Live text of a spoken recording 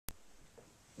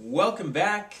Welcome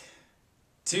back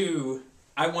to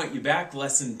I Want You Back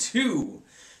Lesson 2.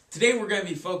 Today we're going to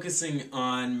be focusing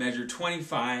on measure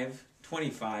 25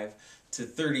 to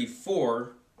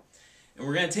 34. And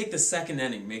we're going to take the second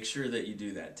ending. Make sure that you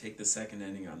do that. Take the second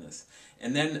ending on this.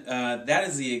 And then that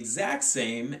is the exact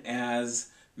same as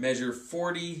measure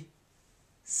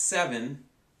 47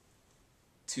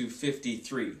 to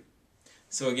 53.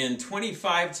 So again,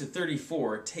 25 to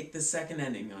 34, take the second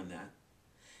ending on that.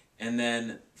 And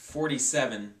then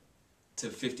 47 to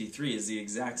 53 is the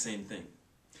exact same thing.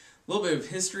 A little bit of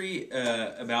history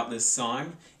about this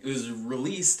song. It was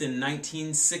released in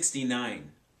 1969,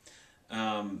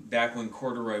 back when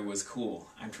corduroy was cool.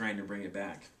 I'm trying to bring it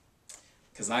back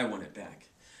because I want it back.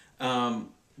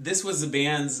 This was the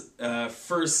band's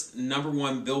first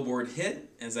 #1 Billboard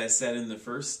hit, as I said in the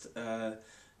first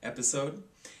episode.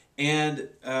 And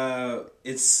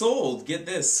it sold, get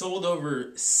this, sold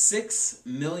over 6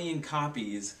 million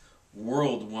copies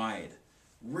worldwide.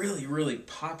 Really, really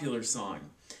popular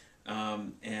song.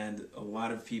 And a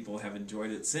lot of people have enjoyed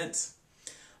it since.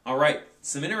 All right,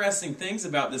 some interesting things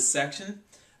about this section.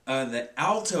 The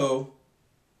alto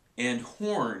and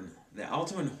horn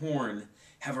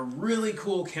have a really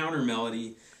cool counter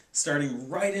melody starting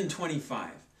right in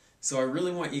 25. So I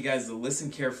really want you guys to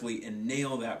listen carefully and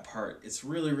nail that part. It's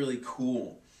really, really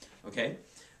cool. Okay?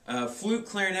 Flute,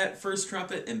 clarinet, first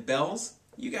trumpet, and bells.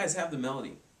 You guys have the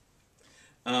melody.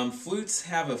 Flutes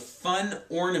have a fun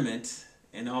ornament,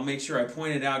 and I'll make sure I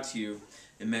point it out to you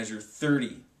in measure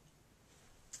 30.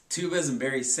 Tubas and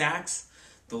bari sax.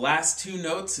 The last two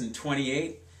notes in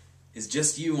 28 is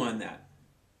just you on that.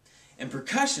 And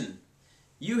percussion,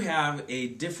 you have a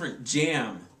different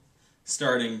jam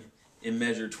starting in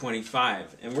measure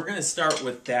 25. And we're going to start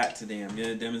with that today. I'm going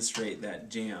to demonstrate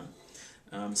that jam.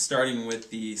 Starting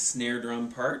with the snare drum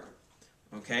part.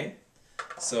 Okay?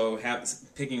 So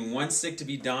picking one stick to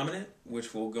be dominant,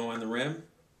 which will go on the rim.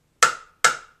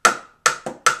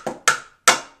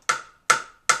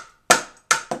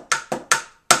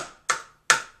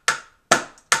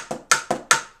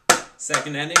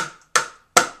 Second ending.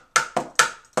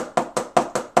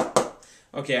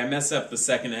 Okay, I messed up the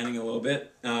second ending a little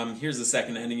bit. Here's the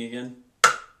second ending again.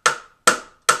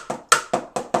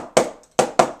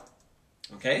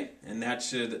 Okay, and that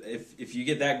should, if you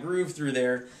get that groove through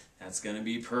there, that's going to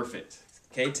be perfect.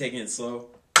 Okay, taking it slow.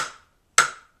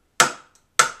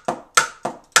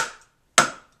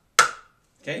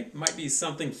 Okay, might be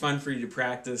something fun for you to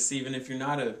practice even if you're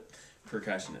not a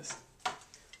percussionist.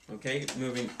 Okay,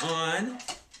 moving on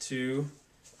to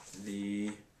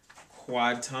the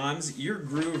quad toms. Your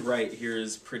groove right here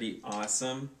is pretty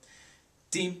awesome.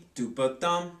 Dim doopa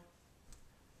dum.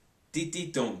 Di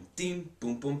dum dim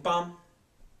boom boom bum.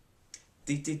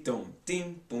 Di dum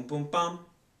dim boom boom bum.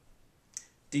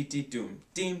 Di dum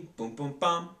dim boom boom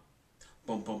bum.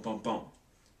 Boom boom boom boom.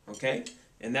 Okay?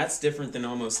 And that's different than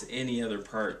almost any other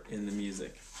part in the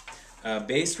music.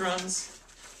 Bass drums,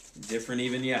 different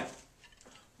even yet.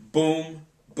 Boom,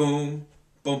 boom,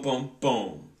 boom, boom,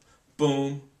 boom.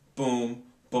 Boom, boom,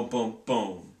 boom, boom,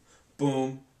 boom.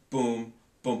 Boom, boom,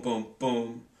 boom, boom,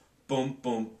 boom. Boom,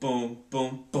 boom, boom, boom,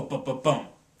 boom, boom, boom, boom.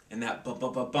 And that bum,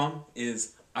 bum, bum, bum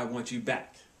is I Want You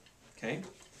Back. Okay?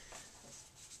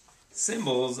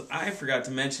 Cymbals, I forgot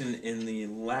to mention in the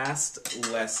last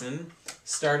lesson,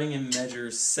 starting in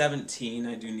measure 17,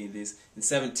 I do need these. In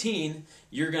 17,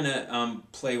 you're going to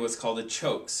play what's called a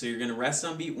choke. So you're going to rest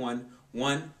on beat 1,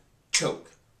 1,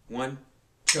 choke, 1,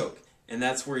 choke. And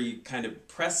that's where you kind of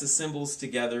press the cymbals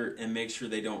together and make sure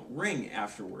they don't ring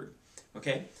afterward.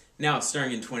 Okay? Now,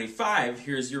 starting in 25,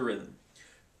 here's your rhythm.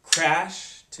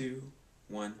 Crash, 2,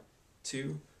 1,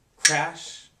 2.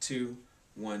 Crash, 2,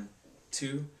 1,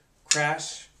 2.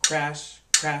 Crash, crash,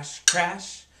 crash,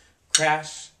 crash.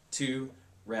 Crash, 2,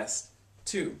 rest,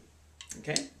 2.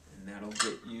 Okay? And that'll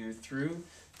get you through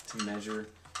to measure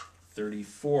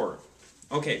 34.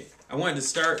 Okay, I wanted to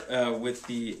start with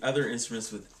the other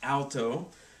instruments with alto,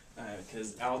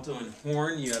 because alto and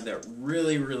horn, you have that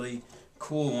really, really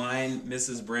cool line.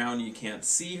 Mrs. Brown, you can't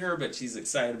see her, but she's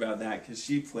excited about that because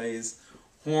she plays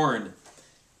horn.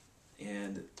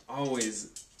 And always,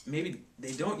 maybe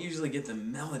they don't usually get the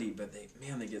melody, but they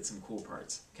get some cool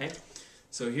parts. Okay,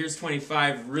 so here's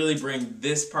 25. Really bring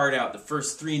this part out, the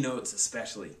first 3 notes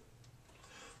especially.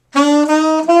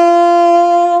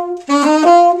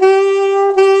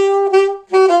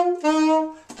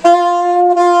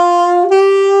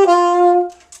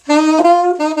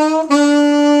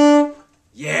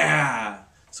 Yeah!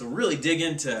 So really dig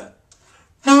into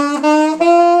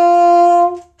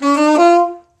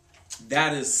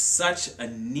that is such a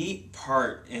neat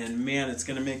part, and man, it's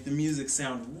going to make the music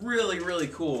sound really, really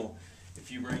cool if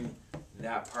you bring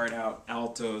that part out,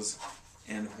 altos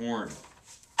and horn.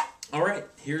 All right,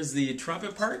 here's the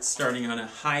trumpet part, starting on a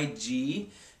high G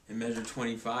in measure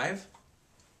 25.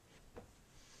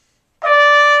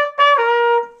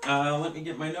 Let me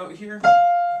get my note here. A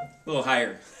little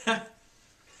higher.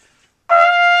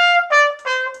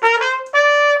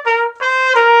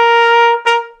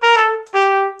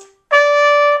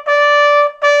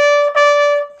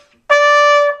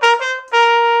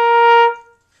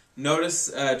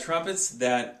 Notice trumpets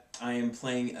that I am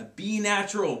playing a B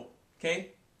natural,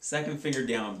 okay? Second finger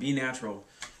down, B natural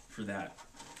for that.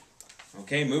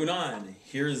 Okay, moving on.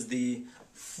 Here's the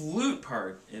flute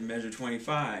part in measure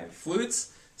 25.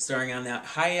 Flutes, starting on that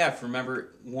high F. Remember,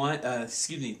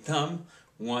 thumb,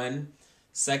 1,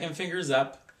 second finger's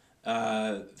up,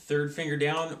 third finger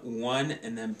down, 1,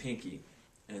 and then pinky.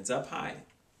 And it's up high.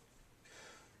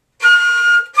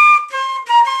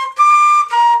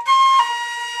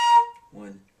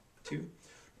 One, two.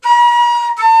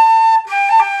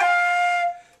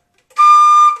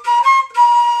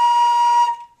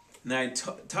 Now I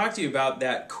talked to you about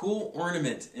that cool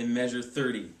ornament in measure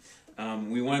 30.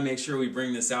 We want to make sure we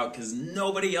bring this out because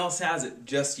nobody else has it,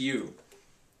 just you.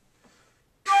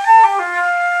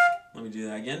 Let me do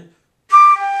that again.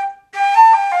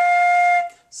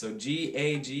 So G,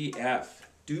 A, G, F.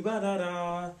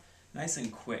 Do-ba-da-da. Nice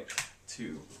and quick,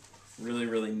 too. Really,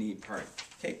 really neat part.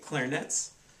 Okay,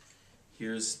 clarinets.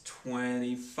 Here's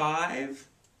 25,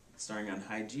 starting on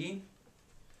high G.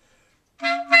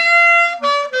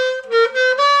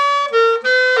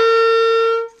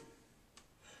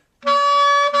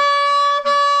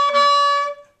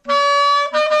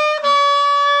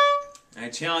 I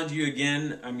challenge you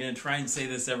again, I'm going to try and say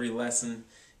this every lesson.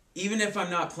 Even if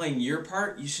I'm not playing your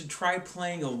part, you should try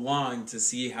playing along to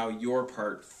see how your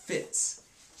part fits.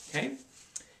 Okay?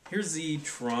 Here's the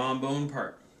trombone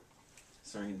part,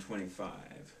 starting in 25.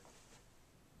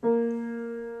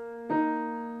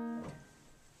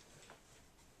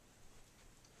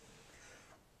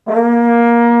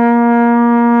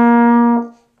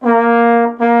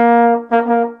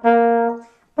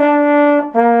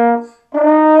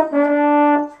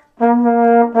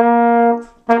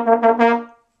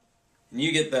 And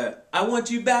you get the "I want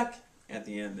you back" at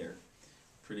the end there.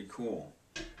 Pretty cool.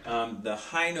 The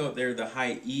high note there, the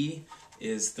high E,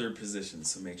 is third position,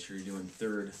 so make sure you're doing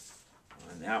third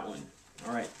on that one.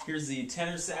 All right, here's the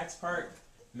tenor sax part,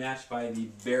 matched by the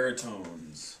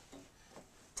baritones.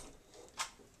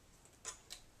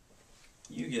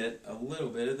 You get a little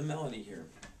bit of the melody here.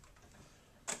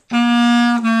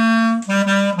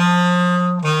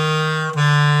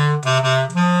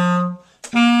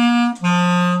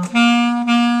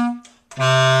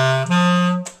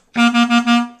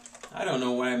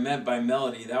 By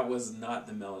melody, that was not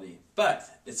the melody, but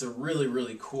it's a really,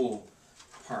 really cool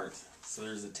part. So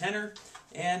there's the tenor,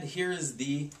 and here's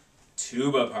the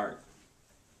tuba part.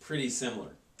 Pretty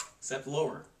similar, except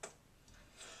lower.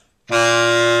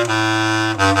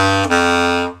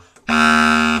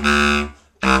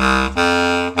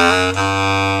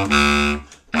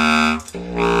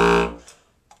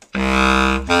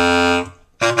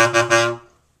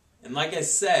 And like I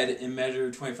said, in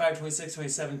measure 25, 26,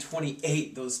 27,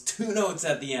 28, those two notes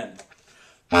at the end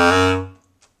are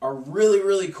really,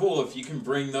 really cool. If you can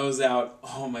bring those out,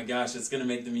 oh my gosh, it's going to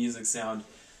make the music sound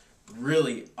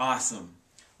really awesome.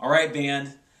 All right,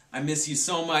 band, I miss you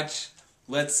so much.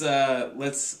 Let's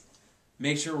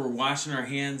make sure we're washing our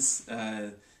hands,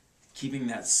 keeping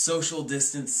that social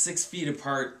distance 6 feet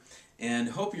apart, and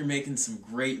hope you're making some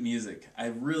great music. I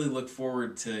really look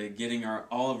forward to getting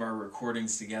all of our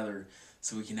recordings together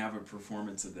so we can have a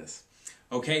performance of this.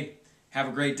 Okay, have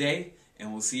a great day,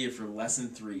 and we'll see you for lesson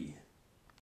 3.